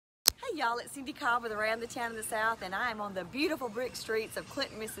Hey y'all, it's Cindy Cobb with Around the Town of the South, and I am on the beautiful brick streets of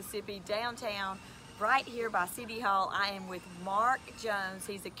Clinton, Mississippi, downtown, right here by City Hall. I am with Mark Jones.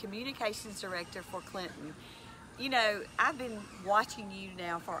 He's the communications director for Clinton. You know, I've been watching you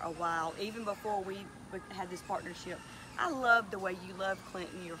now for a while, even before we had this partnership. I love the way you love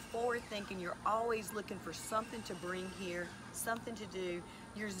Clinton. You're forward thinking. You're always looking for something to bring here, something to do.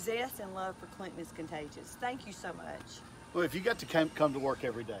 Your zest and love for Clinton is contagious. Thank you so much. Well, if you got to come to work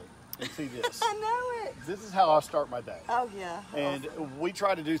every day and see this. I know it. This is how I start my day. Oh, yeah. And awesome. We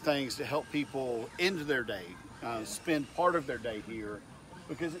try to do things to help people end their day, spend part of their day here,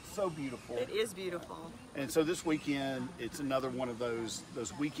 because it's so beautiful. It is beautiful. And so this weekend, it's another one of those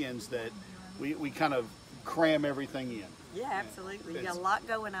weekends that we kind of cram everything in. Yeah, absolutely. You got a lot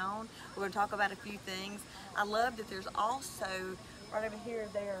going on. We're going to talk about a few things. I love that there's also, right over here,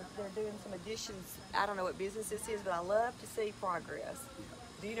 they're doing some additions. I don't know what business this is, but I love to see progress.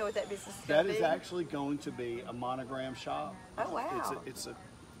 Do you know what that business is going to be? That is actually going to be a monogram shop. Oh, wow. It's a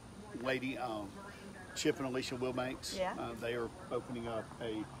lady, Chip and Alicia Wilbanks. Yeah. They are opening up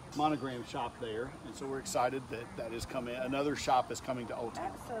a monogram shop there, and so we're excited that is coming. Another shop is coming to Old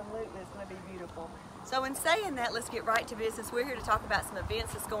Town. Absolutely, it's going to be beautiful. So in saying that, let's get right to business. We're here to talk about some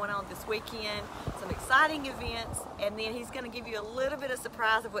events that's going on this weekend, some exciting events, and then he's going to give you a little bit of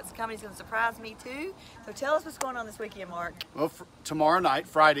surprise of what's coming. He's going to surprise me too. So tell us what's going on this weekend, Mark. Well, tomorrow night,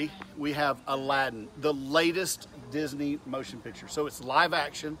 Friday, we have Aladdin, the latest Disney motion picture. So it's live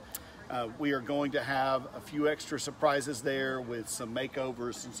action. We are going to have a few extra surprises there with some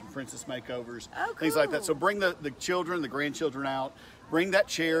makeovers and some princess makeovers, things like that. So bring the children, the grandchildren out. Bring that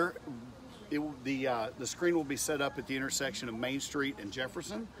chair. The screen will be set up at the intersection of Main Street and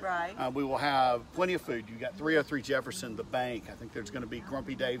Jefferson. Right. We will have plenty of food. You got 303 Jefferson, the bank. I think there's going to be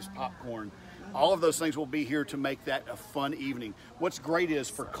Grumpy Dave's popcorn. All of those things will be here to make that a fun evening. What's great is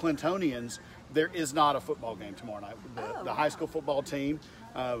for Clintonians, there is not a football game tomorrow night. The high school football team,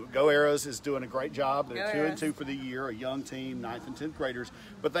 Go Arrows, is doing a great job. They're 2-2 for the year, a young team, 9th and 10th graders,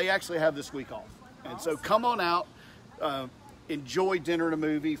 but they actually have this week off. And so come on out. Enjoy dinner and a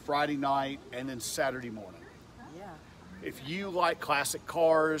movie Friday night and then Saturday morning. Yeah. If you like classic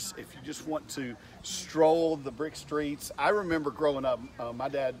cars, if you just want to stroll the brick streets, I remember growing up, my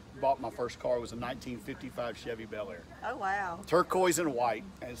dad bought my first car. It was a 1955 Chevy Bel Air. Oh, wow. Turquoise and white.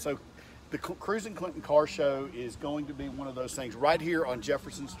 And so the Cruising Clinton Car Show is going to be one of those things right here on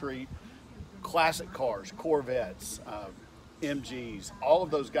Jefferson Street. Classic cars, Corvettes, MGs, all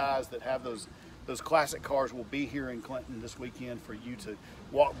of those guys that have those classic cars will be here in Clinton this weekend for you to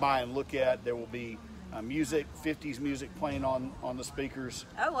walk by and look at. There will be music, 50s music playing on the speakers.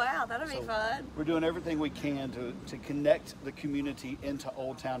 Oh, wow, that'll be fun. We're doing everything we can to connect the community into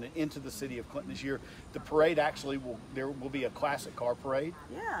Old Town and into the city of Clinton this year. The parade actually there will be a classic car parade.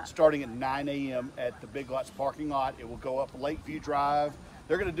 Yeah. Starting at 9 a.m. at the Big Lots parking lot. It will go up Lakeview Drive.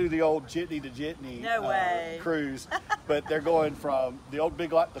 They're going to do the old Jitney to Jitney cruise, but they're going from the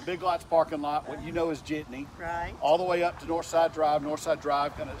Big Lots parking lot, what you know is Jitney, right, all the way up to Northside Drive. Northside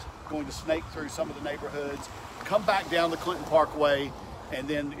Drive going to snake through some of the neighborhoods, come back down the Clinton Parkway, and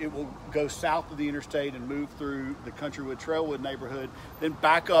then it will go south of the interstate and move through the Countrywood Trailwood neighborhood, then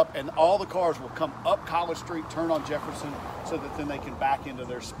back up, and all the cars will come up College Street, turn on Jefferson, so that then they can back into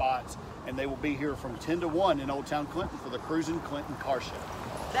their spots. And they will be here from 10 to 1 in Old Town Clinton for the Cruising Clinton Car Show.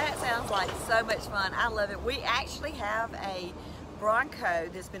 That sounds like so much fun. I love it. We actually have a Bronco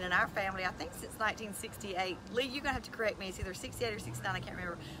that's been in our family, I think, since 1968. Lee, you're going to have to correct me. It's either 68 or 69, I can't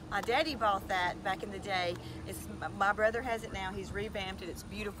remember. My daddy bought that back in the day. My brother has it now. He's revamped it. It's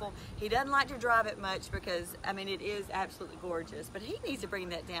beautiful. He doesn't like to drive it much because, I mean, it is absolutely gorgeous. But he needs to bring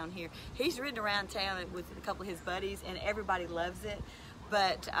that down here. He's ridden around town with a couple of his buddies, and everybody loves it.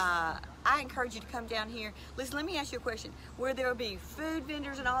 But I encourage you to come down here. Listen, let me ask you a question. Where there will be food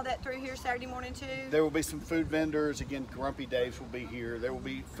vendors and all that through here Saturday morning too? There will be some food vendors. Again, Grumpy Dave's will be here. There will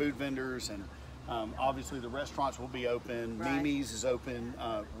be food vendors, and obviously the restaurants will be open. Right. Mimi's is open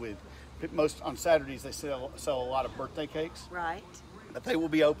on Saturdays. They sell a lot of birthday cakes. Right. But they will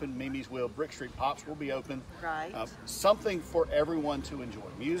be open. Mimi's will. Brick Street Pops will be open. Right. Something for everyone to enjoy.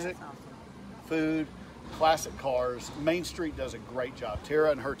 Music, food, classic cars. Main Street does a great job.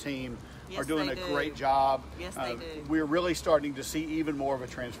 Tara and her team are doing a great job. Yes, they do. We're really starting to see even more of a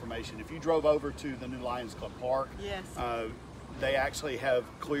transformation. If you drove over to the new Lions Club Park, yes, they actually have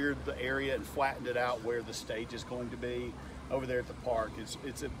cleared the area and flattened it out where the stage is going to be over there at the park.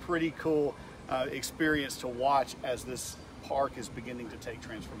 It's a pretty cool experience to watch as this park is beginning to take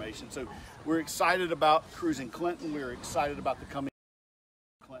transformation. So we're excited about Cruising Clinton. We're excited about the coming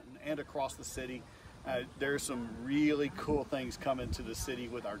Clinton and across the city. There's some really cool things coming to the city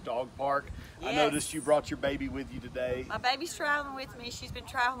with our dog park. Yes. I noticed you brought your baby with you today. My baby's traveling with me. She's been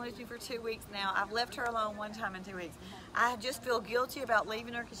traveling with me for 2 weeks now. I've left her alone one time in 2 weeks. I just feel guilty about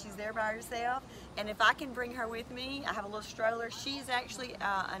leaving her because she's there by herself. And if I can bring her with me, I have a little stroller. She's actually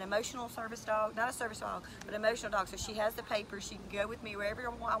an emotional service dog, not a service dog, but an emotional dog. So she has the papers. She can go with me wherever I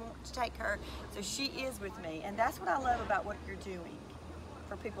want to take her. So she is with me. And that's what I love about what you're doing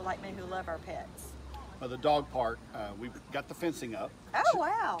for people like me who love our pets. The dog park, we've got the fencing up. Oh,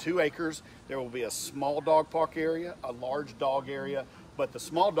 wow. 2 acres. There will be a small dog park area, a large dog area, but the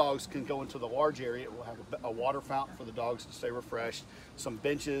small dogs can go into the large area. It will have a water fountain for the dogs to stay refreshed, some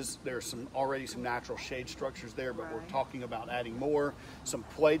benches. There's already some natural shade structures there, but we're talking about adding more, some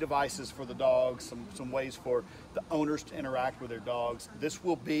play devices for the dogs, some ways for the owners to interact with their dogs. This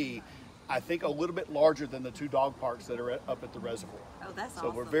will be, I think, a little bit larger than the 2 dog parks that are up at the reservoir. Oh, that's so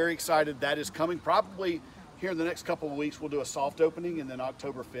awesome. We're very excited. That is coming probably here in the next couple of weeks. We'll do a soft opening, and then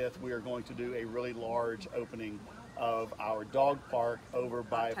October 5th we are going to do a really large opening of our dog park over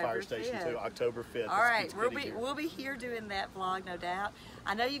by Fire Station 2, October 5th. All right, we'll be here doing that vlog, no doubt.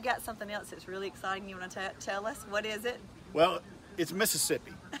 I know you've got something else that's really exciting you want to tell us. What is it? Well, it's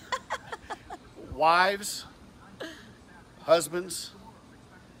Mississippi. Wives, husbands,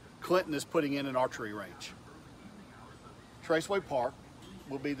 Clinton is putting in an archery range. Traceway Park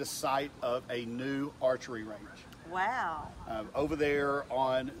will be the site of a new archery range. Wow. Over there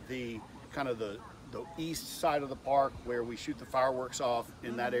on the kind of the east side of the park where we shoot the fireworks off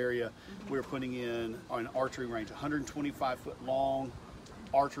in that area, we're putting in an archery range, 125-foot long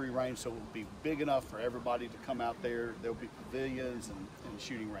archery range, so it will be big enough for everybody to come out there. There'll be pavilions and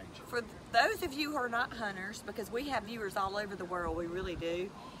shooting range. For those of you who are not hunters, because we have viewers all over the world, we really do,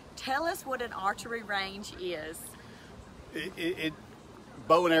 tell us what an archery range is.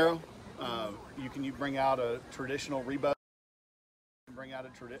 Bow and arrow. You bring out a traditional rebow, bring out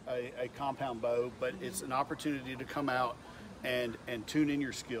a compound bow, but it's an opportunity to come out and tune in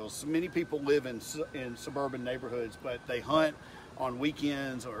your skills. So many people live in suburban neighborhoods, but they hunt on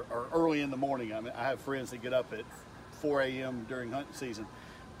weekends or early in the morning. I mean, I have friends that get up at 4 a.m. during hunting season.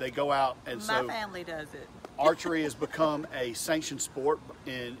 They go out, and my family does it. Archery has become a sanctioned sport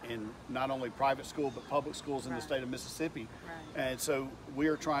in not only private school but public schools in the state of Mississippi. And so we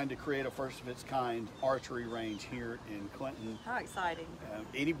are trying to create a first of its kind archery range here in Clinton. How exciting.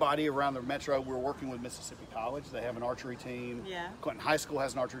 Anybody around the metro, we're working with Mississippi College. They have an archery team. Yeah. Clinton High School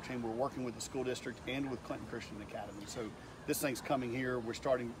has an archery team. We're working with the school district and with Clinton Christian Academy. So this thing's coming here. We're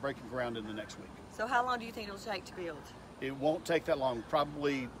starting breaking ground in the next week. So how long do you think it'll take to build? It won't take that long,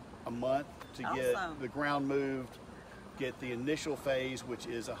 probably a month to get the ground moved, get the initial phase, which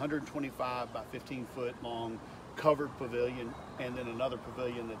is 125 by 15 foot long covered pavilion, and then another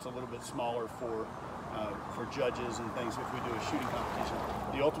pavilion that's a little bit smaller for judges and things if we do a shooting competition.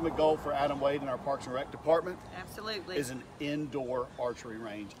 The ultimate goal for Adam Wade and our Parks and Rec department is an indoor archery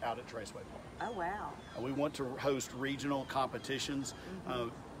range out at Traceway Park. Oh, wow. We want to host regional competitions.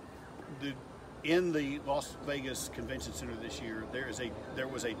 In the Las Vegas Convention Center this year, there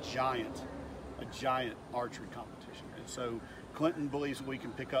was a giant archery competition, and so Clinton believes we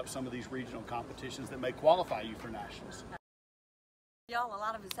can pick up some of these regional competitions that may qualify you for nationals. Y'all, a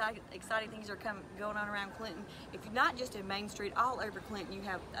lot of exciting things are going on around Clinton. If you're not just in Main Street, all over Clinton, you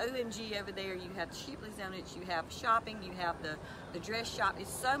have OMG over there, you have Shipley Zonage, you have shopping, you have the dress shop.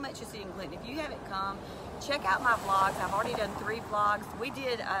 It's so much to see in Clinton. If you haven't come, check out my vlogs. I've already done 3 vlogs. We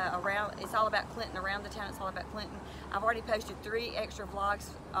did it's all about Clinton, around the town, it's all about Clinton. I've already posted 3 extra vlogs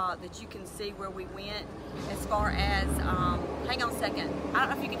that you can see where we went as far as, hang on a second. I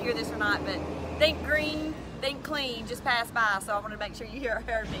don't know if you can hear this or not, but think green, think clean, just passed by, so I wanted to make sure you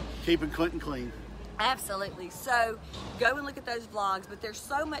heard me. Keeping Clinton clean. Absolutely. So go and look at those vlogs, but there's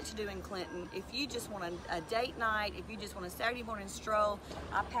so much to do in Clinton. If you just want a date night, if you just want a Saturday morning stroll,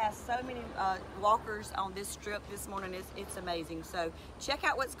 I passed so many walkers on this strip this morning. It's amazing. So check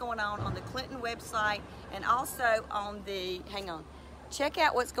out what's going on the Clinton website, and also on the, check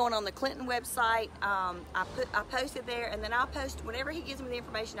out what's going on the Clinton website. I posted there, and then I'll post, whenever he gives me the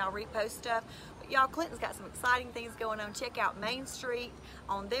information, I'll repost stuff. Y'all, Clinton's got some exciting things going on. Check out Main Street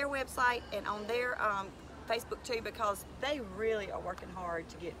on their website and on their Facebook too, because they really are working hard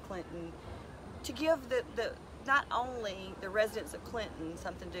to get Clinton, to give the not only the residents of Clinton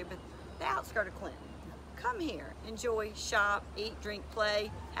something to do, but the outskirt of Clinton. Come here, enjoy, shop, eat, drink,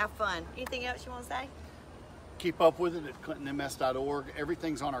 play, have fun. Anything else you want to say? Keep up with it at clintonms.org.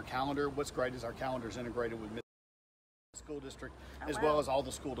 Everything's on our calendar. What's great is our calendar is integrated with school district, as well as all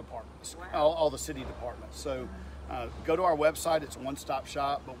the school departments, all the city departments. So Go to our website. It's a one-stop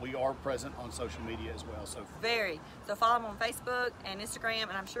shop, but we are present on social media as well. So follow them on Facebook and Instagram,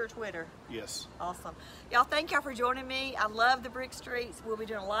 and I'm sure Twitter. yes. Awesome. Y'all, thank y'all for joining me. I love the brick streets. We'll be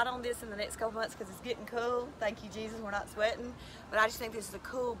doing a lot on this in the next couple months because it's getting cool. Thank you, Jesus, we're not sweating. But I just think this is a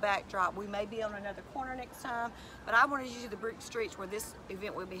cool backdrop. We may be on another corner next time, but I wanted you to the brick streets where this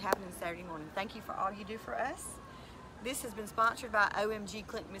event will be happening Saturday morning. Thank you for all you do for us. This has been sponsored by OMG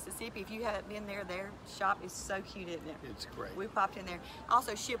Clinton, Mississippi. If you haven't been there, their shop is so cute, isn't it? It's great. We popped in there.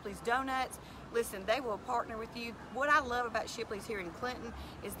 Also, Shipley's Donuts. Listen, they will partner with you. What I love about Shipley's here in Clinton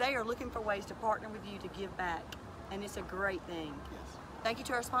is they are looking for ways to partner with you to give back, and it's a great thing. Yes. Thank you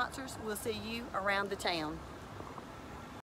to our sponsors. We'll see you around the town.